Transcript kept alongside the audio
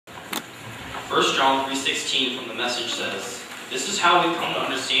1 John 3:16 from the Message says, "This is how we come to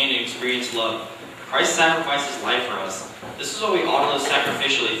understand and experience love. Christ sacrificed his life for us. This is what we ought to live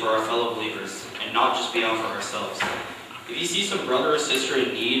sacrificially for our fellow believers, and not just be out for ourselves." If you see some brother or sister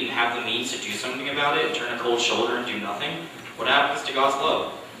in need and have the means to do something about it and turn a cold shoulder and do nothing, what happens to God's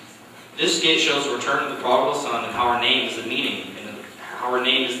love? This skit shows the return of the prodigal son and how our name is the meaning,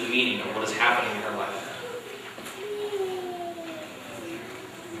 of what is happening in our life.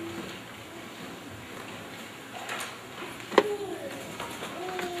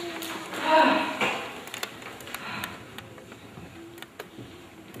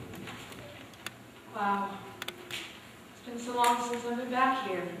 Wow. It's been so long since I've been back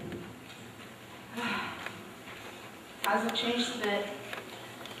here. Hasn't changed a bit.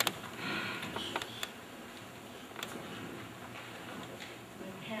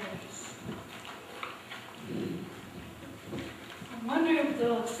 My parents. I wonder if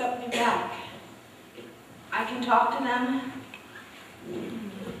they'll accept me back. I can talk to them.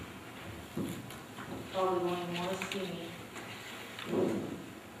 Probably won't even want to see me.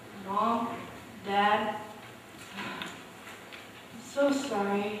 Mom, Dad, I'm so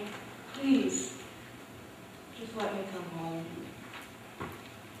sorry. Please, just let me come home.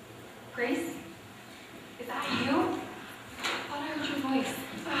 Grace? Is that you? I thought I heard your voice.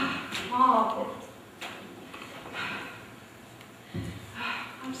 Mom.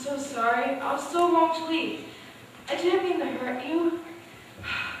 I'm so sorry. I was so wrong to leave. I didn't mean to hurt you.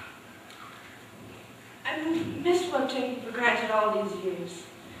 I missed what I've taken for granted all these years.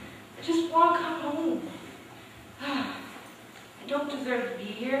 I just want to come home. I don't deserve to be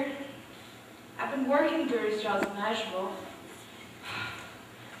here. I've been working dirty jobs in Nashville.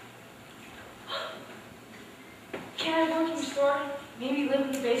 Can I work in the store? Maybe live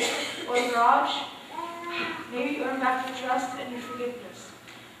in the basement or the garage? Maybe earn back your trust and your forgiveness.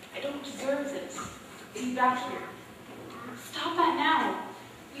 I don't deserve this. Be back here. Stop that now.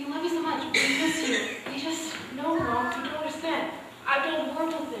 We love you so much. We miss you. We just... No, Mom, you don't understand. I've done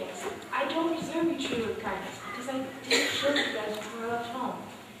horrible things. I don't deserve to be treated with kindness because I didn't show you guys before I left home.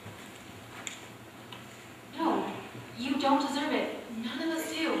 No, you don't deserve it. None of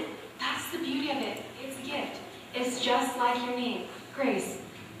us do. That's the beauty of it. It's a gift. It's just like your name, Grace.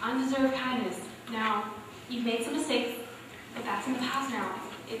 Undeserved kindness. Now, you've made some mistakes, but that's in the past now.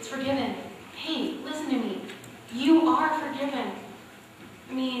 It's forgiven. Hey, listen to me. You are forgiven.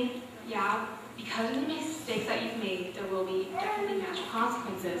 I mean, yeah, because of the mistakes that you've made, there will be definitely natural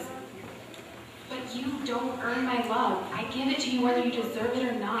consequences. But you don't earn my love. I give it to you whether you deserve it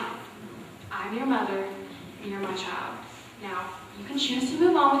or not. I'm your mother, and you're my child. Now, you can choose to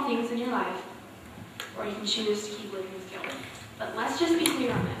move on with things in your life, or you can choose to keep living with guilt. But let's just be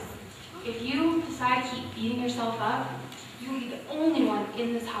clear on this. If you decide to keep beating yourself up, you will be the only one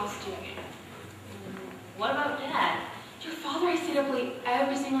in this house doing it. What about Dad? Your father I stayed up late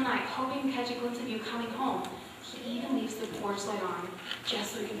every single night, hoping to catch a glimpse of you coming home. He even leaves the porch light on,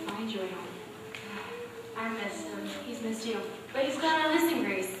 just so he can find you at home. I miss him. He's missed you. But he's gonna listen,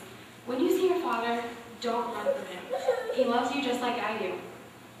 Grace. When you see your father, don't run from him. He loves you just like I do.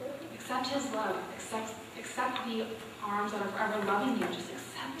 Accept his love. Accept the arms that are forever loving you. Just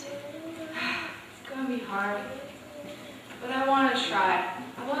accept it. It's gonna be hard, but I want to try.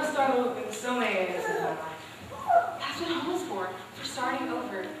 I want to start over in so many areas of my life. That's what home is for starting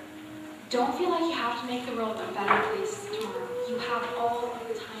over. Don't feel like you have to make the world a better place tomorrow. You have all of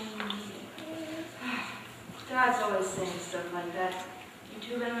the time you need. Dad's always saying stuff like that. You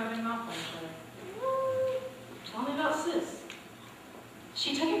two been rubbing off on each other. Tell me about Sis.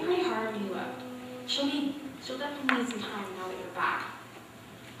 She took it pretty hard when you left. She'll definitely need some time now that you're back.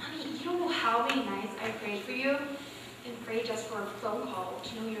 Honey, you don't know how many nights I prayed for you and prayed just for a phone call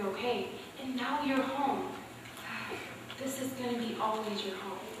to know you're okay. And now you're home. This is going to be always your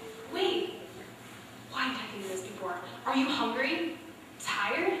home. Wait, why didn't I do this before? Are you hungry?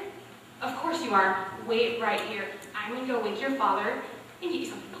 Tired? Of course you are. Wait right here. I'm going to go wake your father and get you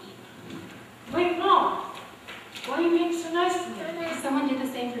something to eat. Wait, Mom. Why are you being so nice to me? Because someone did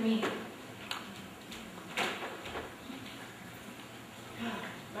the same for me.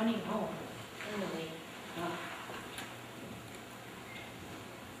 Running home. Early.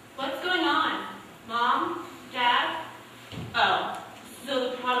 What's going on? Mom? Dad? Oh,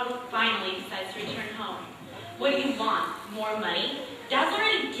 so the prodigal finally decides to return home. What do you want? More money? Dad's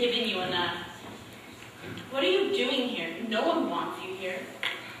already given you enough. What are you doing here? No one wants you here.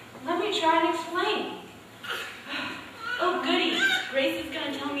 Let me try and explain. Oh, goody. Grace is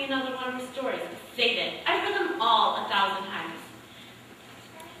going to tell me another one of her stories. Save it. I've heard them all 1,000 times.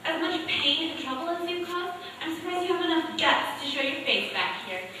 As much pain and trouble as you've caused, I'm surprised you have enough guts to show your face back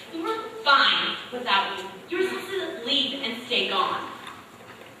here. We were fine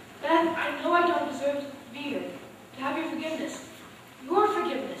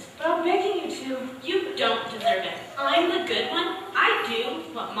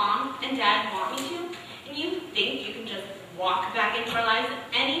and Dad want me to, and you think you can just walk back into our lives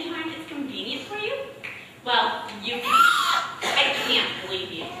anytime it's convenient for you? Well, you can. I can't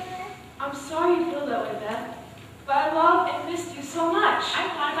believe you. I'm sorry you feel that way, Beth, but I love and missed you so much.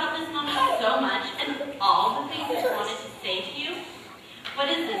 I've thought about this moment so much, and all the things I wanted to say to you. What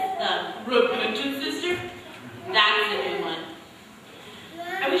is this, the repentant sister? That's the new one.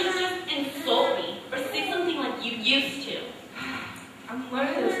 I wish you'd just insult me, or say something like you used to. I'm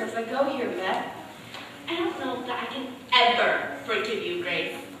learning this as I go here, Beth. I don't know that I can ever forgive you,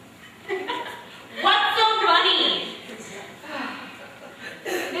 Grace. What's so funny?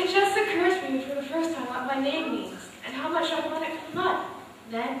 It just occurs to me for the first time what my name means, and how much I want it to come up.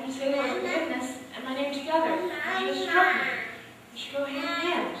 Then you say the word forgiveness and my name together, and you just struck me. We should go hand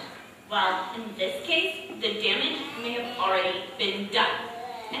in hand. Well, in this case, the damage may have already been done,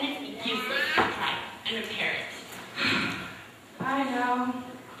 and it's useless to try and repair it. I know.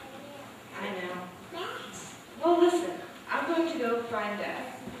 Well, listen, I'm going to go find Dad.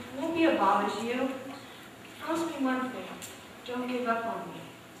 It won't be a bother to you. Promise me one thing. Don't give up on me.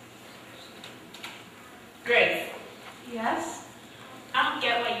 Grace, Yes? I don't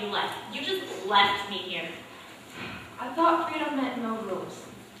get why you left. You just left me here. I thought freedom meant no rules.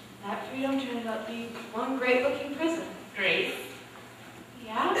 That freedom turned out to be one great-looking prison. Grace,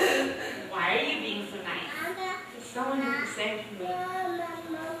 Yeah?